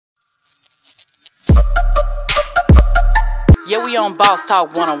Yeah, we on Boss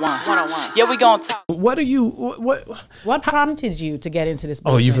Talk 101. Yeah, we gonna talk. What are you? What prompted you to get into this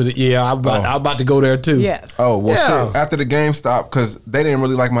business? Oh, you for the? Yeah, I'm about to go there too. Yes. Oh well, shit. After the GameStop, because they didn't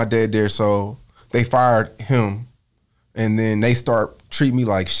really like my dad there, so they fired him, and then they start treat me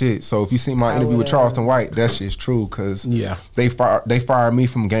like shit. So if you see my interview with Charleston White, that shit's true. Because they fired me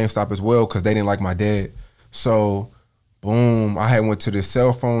from GameStop as well because they didn't like my dad. So boom, I had went to this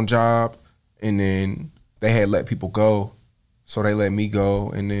cell phone job, and then they had let people go. So they let me go,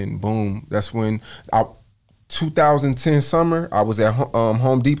 and then boom, that's when 2010 summer, I was at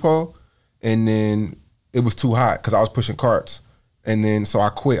Home Depot, and then it was too hot because I was pushing carts. And then so I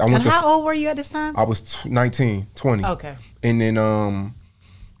quit. And how old were you at this time? I was 19, 20. Okay. And then and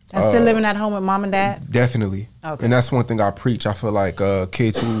still living at home with mom and dad? Definitely. Okay. And that's one thing I preach. I feel like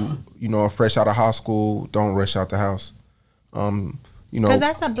kids who, are fresh out of high school don't rush out the house. Because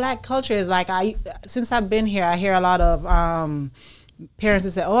that's a black culture. It's like since I've been here, I hear a lot of parents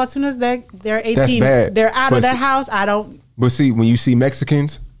that say, "Oh, as soon as they're 18, they're out of the house." I don't. But see, when you see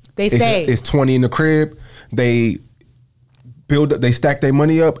Mexicans, they stay. It's 20 in the crib. They they stack their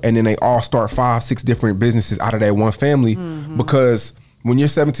money up, and then they all start 5, 6 different businesses out of that one family. Because when you're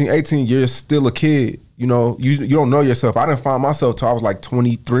 17, 18, you're still a kid. You don't know yourself. I didn't find myself till I was like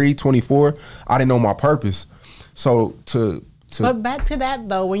 23, 24. I didn't know my purpose. So But back to that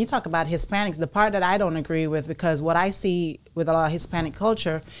though, when you talk about Hispanics, the part that I don't agree with, because what I see with a lot of Hispanic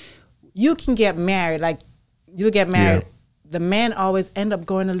culture, you can get married, the men always end up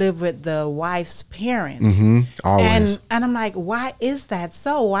going to live with the wife's parents. Always. And I'm like, why is that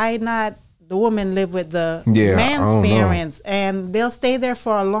so? Why not the woman live with the man's parents, and they'll stay there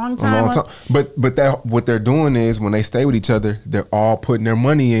for a long time? But what they're doing is when they stay with each other, they're all putting their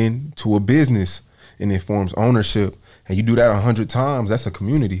money into a business, and it forms ownership. And you do that 100 times, that's a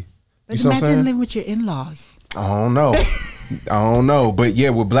community. But you imagine living with your in-laws. I don't know. I don't know. But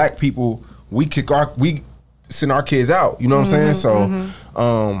yeah, with black people, we send our kids out. You know what I'm saying? So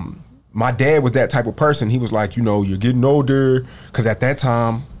my dad was that type of person. He was like, you're getting older. Because at that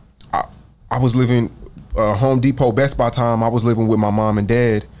time, I was living Home Depot, Best Buy time. I was living with my mom and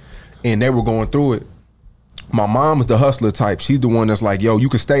dad, and they were going through it. My mom is the hustler type. She's the one that's like, yo, you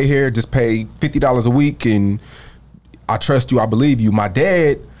can stay here, just pay $50 a week, and I trust you, I believe you. My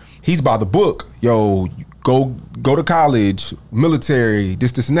dad, he's by the book. Yo, go to college, military,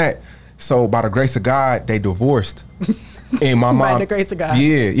 this and that. So by the grace of God, they divorced. And my mom, by the grace of God.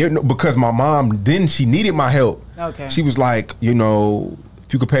 Yeah, because my mom, she needed my help. Okay. She was like, if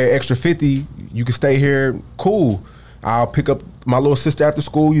you could pay an extra 50, you could stay here, cool. I'll pick up my little sister after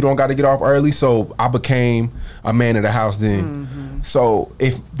school. You don't got to get off early. So I became a man of the house then. So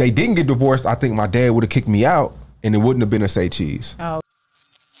if they didn't get divorced, I think my dad would have kicked me out. And it wouldn't have been a say cheese. Oh.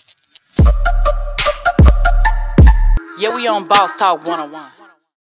 Yeah, we on Boss Talk 101.